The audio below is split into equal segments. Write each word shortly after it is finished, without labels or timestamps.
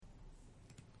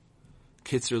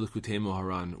Kitzur Likutey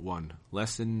Moharan 1,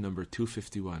 lesson number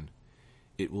 251.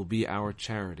 It will be our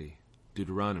charity.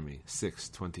 Deuteronomy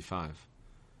 6:25.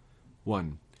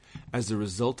 1. As a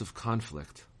result of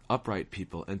conflict, upright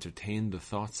people entertain the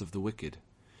thoughts of the wicked,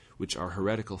 which are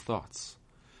heretical thoughts.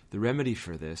 The remedy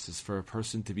for this is for a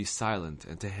person to be silent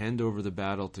and to hand over the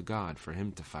battle to God for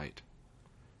him to fight.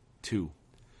 2.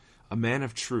 A man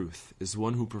of truth is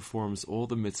one who performs all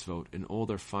the mitzvot in all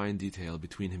their fine detail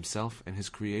between himself and his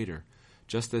Creator,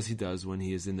 just as he does when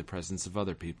he is in the presence of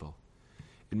other people.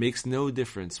 It makes no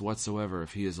difference whatsoever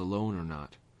if he is alone or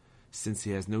not, since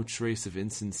he has no trace of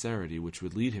insincerity which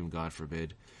would lead him, God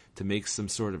forbid, to make some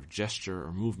sort of gesture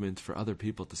or movement for other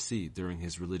people to see during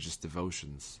his religious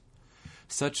devotions.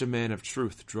 Such a man of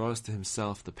truth draws to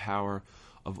himself the power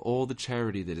of all the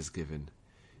charity that is given,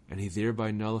 and he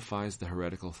thereby nullifies the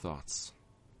heretical thoughts.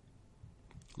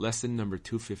 Lesson number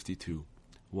 252.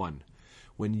 1.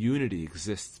 When unity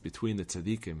exists between the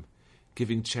tzaddikim,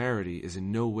 giving charity is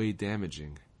in no way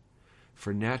damaging,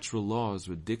 for natural laws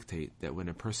would dictate that when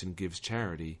a person gives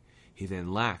charity, he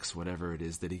then lacks whatever it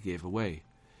is that he gave away.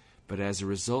 But as a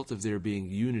result of there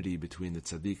being unity between the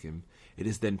tzaddikim, it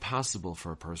is then possible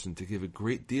for a person to give a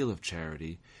great deal of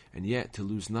charity and yet to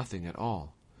lose nothing at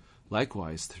all.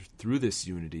 Likewise, through this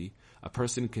unity, a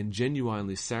person can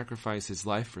genuinely sacrifice his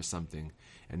life for something,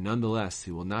 and nonetheless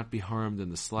he will not be harmed in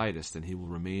the slightest and he will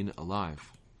remain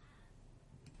alive.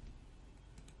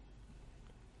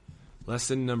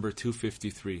 Lesson number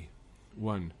 253.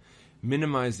 1.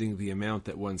 Minimizing the amount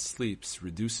that one sleeps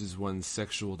reduces one's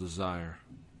sexual desire.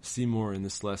 See more in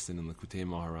this lesson in Likutey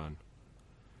Moharan.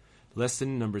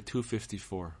 Lesson number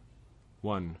 254.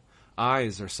 1.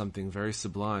 Eyes are something very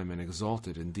sublime and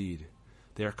exalted indeed.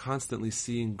 They are constantly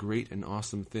seeing great and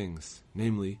awesome things,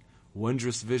 namely,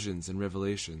 wondrous visions and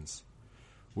revelations.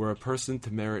 Were a person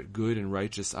to merit good and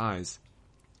righteous eyes,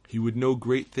 he would know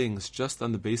great things just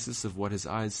on the basis of what his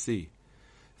eyes see.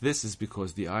 This is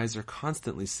because the eyes are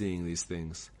constantly seeing these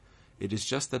things. It is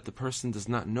just that the person does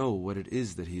not know what it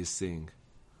is that he is seeing.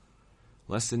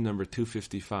 Lesson number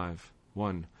 255.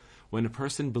 1. When a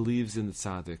person believes in the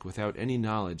tzaddik without any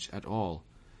knowledge at all,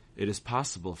 it is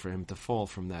possible for him to fall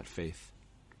from that faith.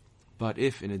 But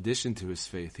if, in addition to his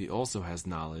faith, he also has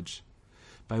knowledge,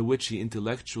 by which he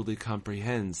intellectually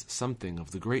comprehends something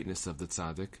of the greatness of the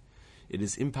tzaddik, it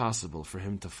is impossible for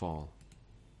him to fall.